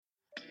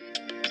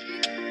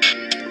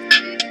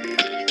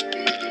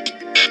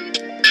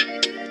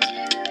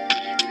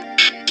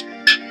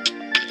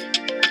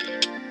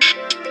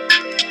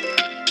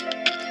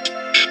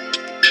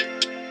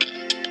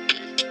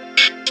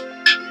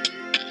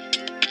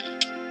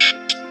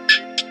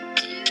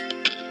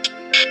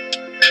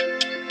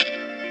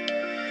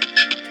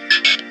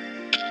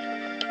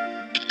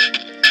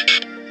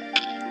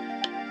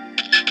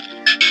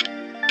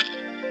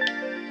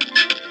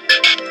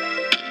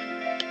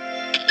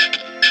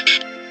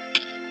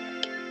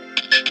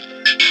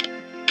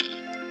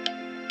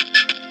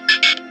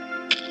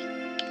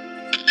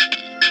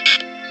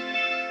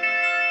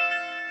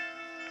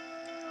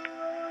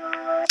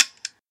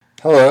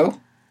Hello,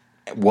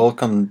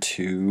 welcome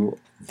to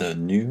the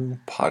new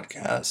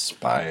podcast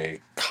by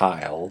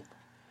Kyle,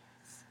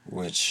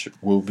 which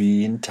will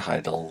be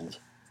entitled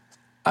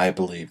I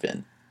Believe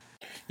In.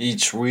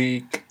 Each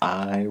week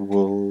I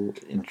will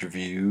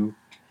interview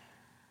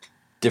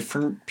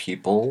different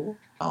people,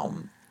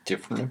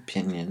 different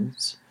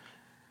opinions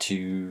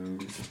to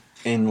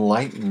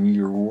enlighten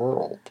your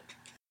world.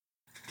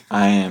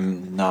 I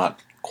am not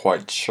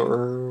quite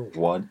sure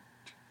what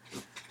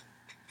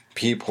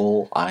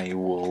people I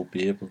will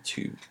be able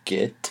to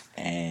get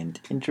and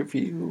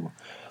interview,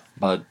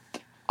 but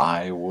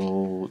I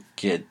will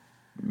get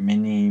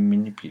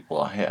many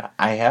people.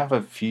 I have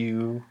a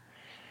few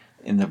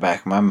in the back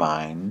of my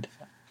mind,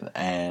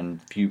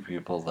 and few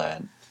people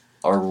that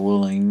are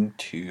willing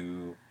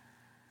to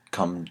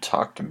come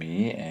talk to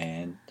me,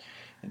 and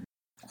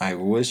I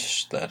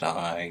wish that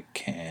I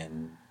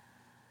can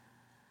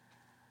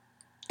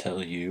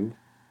tell you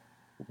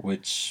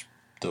which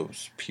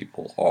those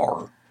people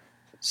are,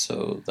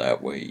 so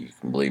that way you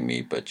can believe me,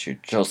 but you're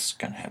just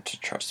gonna have to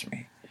trust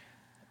me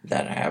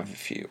that I have a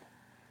few.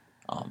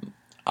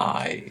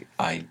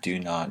 I do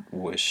not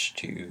wish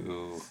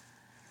to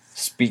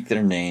speak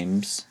their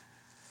names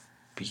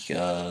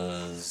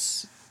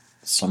because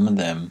some of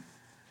them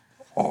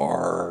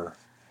are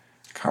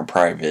kind of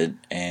private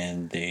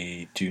and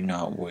they do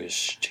not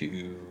wish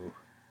to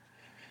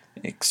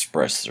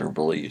express their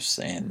beliefs,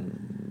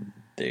 and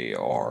they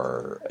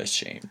are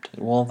ashamed.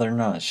 Well, they're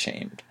not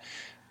ashamed,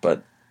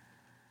 but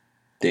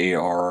they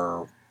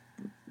are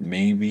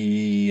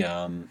maybe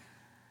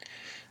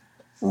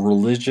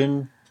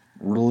religion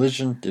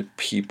to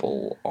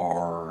people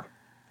are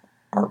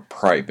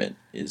private,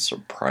 is a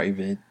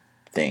private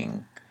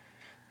thing,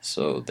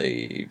 so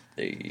they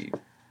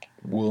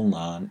will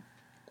not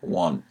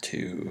want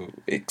to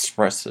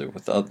express it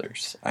with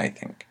others, I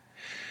think.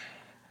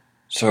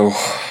 So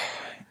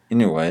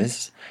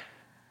anyways,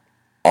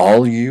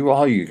 all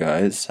you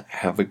guys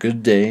have a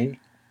good day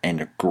and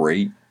a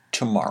great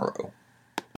tomorrow.